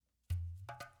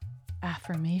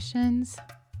Affirmations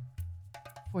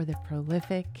for the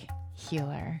prolific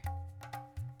healer.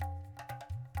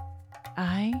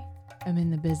 I am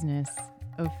in the business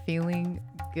of feeling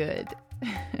good.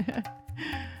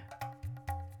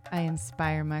 I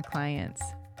inspire my clients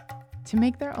to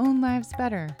make their own lives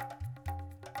better.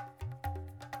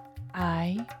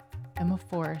 I am a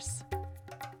force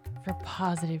for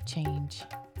positive change.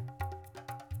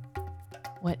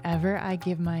 Whatever I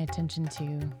give my attention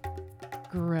to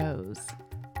grows.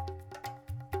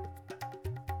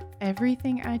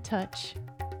 Everything I touch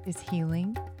is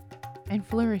healing and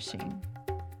flourishing.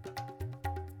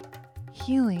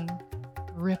 Healing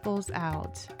ripples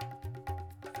out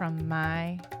from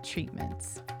my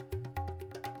treatments.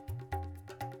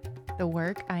 The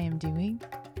work I am doing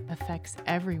affects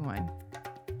everyone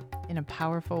in a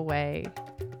powerful way,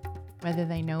 whether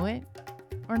they know it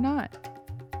or not.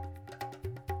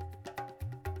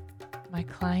 My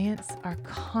clients are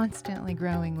constantly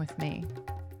growing with me.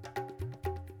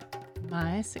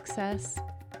 My success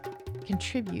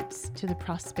contributes to the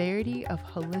prosperity of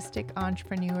holistic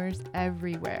entrepreneurs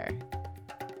everywhere,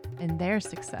 and their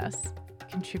success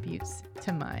contributes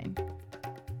to mine.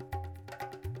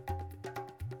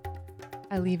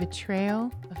 I leave a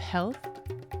trail of health,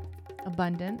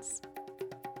 abundance,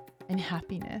 and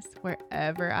happiness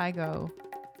wherever I go.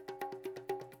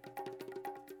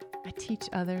 I teach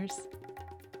others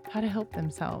how to help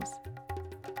themselves.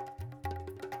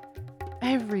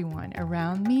 Everyone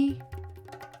around me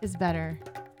is better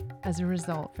as a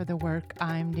result for the work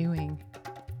I'm doing.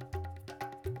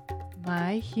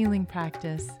 My healing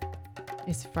practice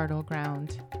is fertile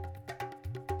ground.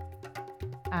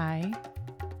 I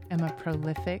am a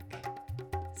prolific,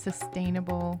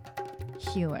 sustainable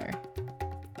healer.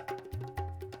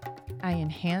 I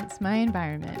enhance my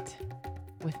environment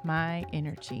with my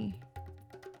energy.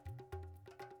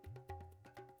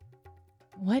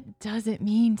 What does it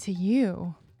mean to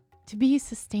you to be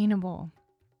sustainable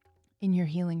in your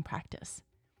healing practice?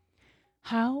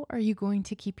 How are you going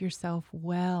to keep yourself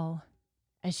well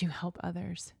as you help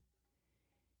others?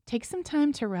 Take some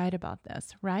time to write about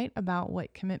this. Write about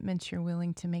what commitments you're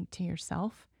willing to make to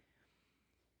yourself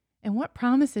and what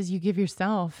promises you give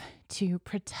yourself to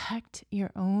protect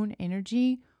your own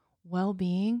energy,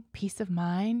 well-being, peace of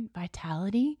mind,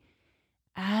 vitality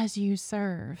as you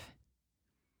serve.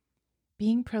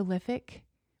 Being prolific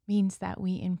means that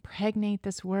we impregnate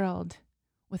this world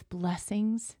with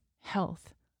blessings,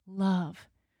 health, love,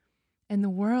 and the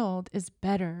world is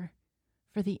better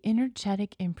for the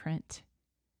energetic imprint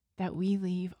that we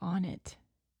leave on it.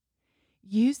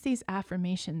 Use these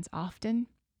affirmations often,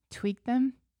 tweak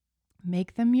them,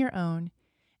 make them your own,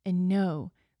 and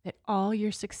know that all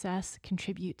your success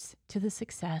contributes to the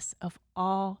success of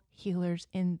all healers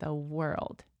in the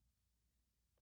world.